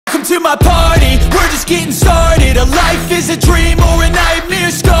to my party, we're just getting started. A life is a dream or a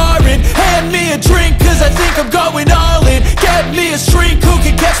nightmare scarring. Hand me a drink cause I think I'm going all in. Get me a shrink who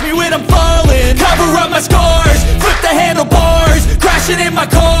can catch me when I'm falling. Cover up my scars, flip the handlebars, crashing in my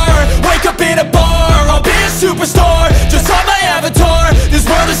car, wake up in a bar. I'll be a superstar, just on my avatar. This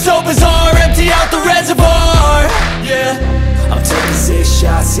world is so bizarre, empty out the reservoir. Yeah, I'm taking 6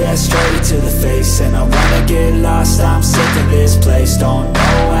 shots, yeah, straight to the face. And I wanna get lost, I'm sick of this place. Don't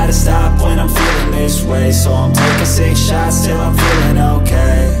know how to stop when I'm feeling this way. So I'm taking 6 shots till I'm feeling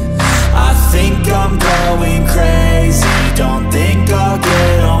okay. I think I'm going crazy, don't think I'll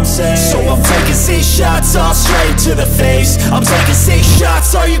get home safe. So I'm taking 6 shots, all straight to the face. I'm taking 6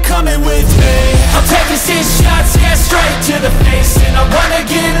 shots, are you coming with me? I'm taking 6 shots, yeah, straight to the face. And I wanna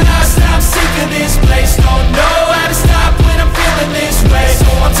get lost, I'm sick of this place. Don't know how to stop when I'm feeling this way.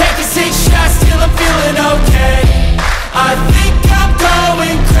 So I'm taking 6 shots till I'm feeling okay. I think I'm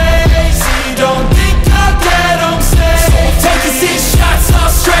going crazy, don't think I'll get home safe. So I'm taking 6 shots,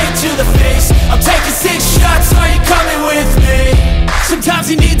 all straight to the face. I'm taking 6 shots, are you coming with me?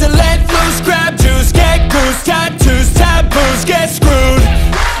 Sometimes you need to let loose, grab juice, get goose, tattoos, taboos, get screwed.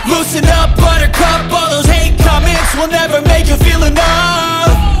 Loosen up, buttercup, all those hate comments will never make you feel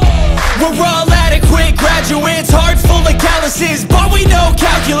enough. We're all adequate graduates, heart full of calluses, but we know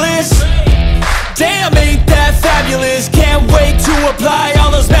calculus. Damn, ain't that fabulous? Can't wait to apply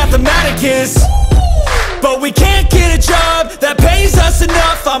all those mathematicus. But we can't get a job that pays us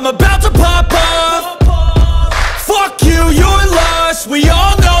enough. I'm about to pop off. Fuck you, you're lost. We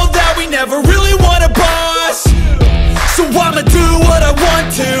all know that we never really want a boss. So I'ma do what I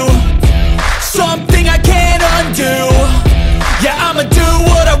want to, something I can't undo. Yeah, I'ma do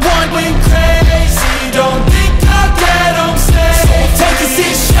what I want when crazy. Don't think I'll get home safe. So I'm taking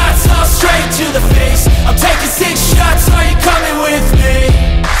 6 shots, all straight to the face. I'm taking 6 shots, are you coming with me?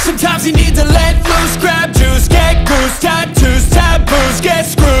 Sometimes you need to let loose, grab juice, get goose, tattoos, taboos, get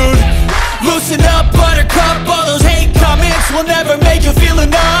screwed. Loosen up, buttercup, all those hate comments will never make you feel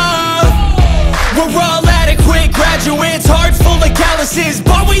enough. We're all adequate graduates, heart full of calluses,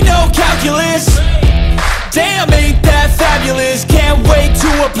 but we know calculus. Damn, ain't that fabulous? Can't wait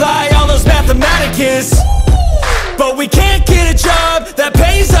to apply all those mathematicus. But we can't get a job that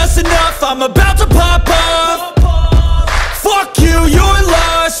pays us enough. I'm about to pop off. Fuck you, you're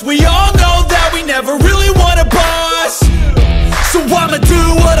lost. We all know that we never really want a boss. So I'ma do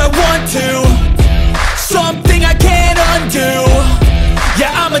what I want to, something I can't undo.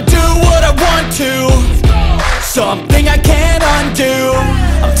 Yeah, I'ma do what I want to, something I can't undo.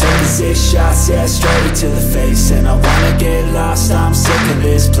 I'm taking 6 shots, yeah, straight to the face. And I wanna get lost, I'm sick of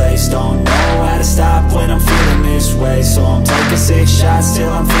this place. Don't know how to stop when I'm feeling this way. So I'm taking 6 shots till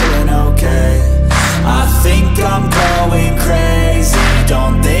I'm feeling okay. I think I'm going crazy,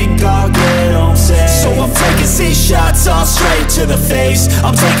 don't think I'll get home safe. So I'm taking 6 shots, all straight to the face.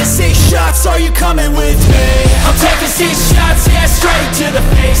 I'm taking 6 shots, are you coming with me? I'm taking 6 shots, yeah, straight to the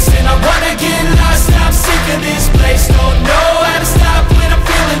face.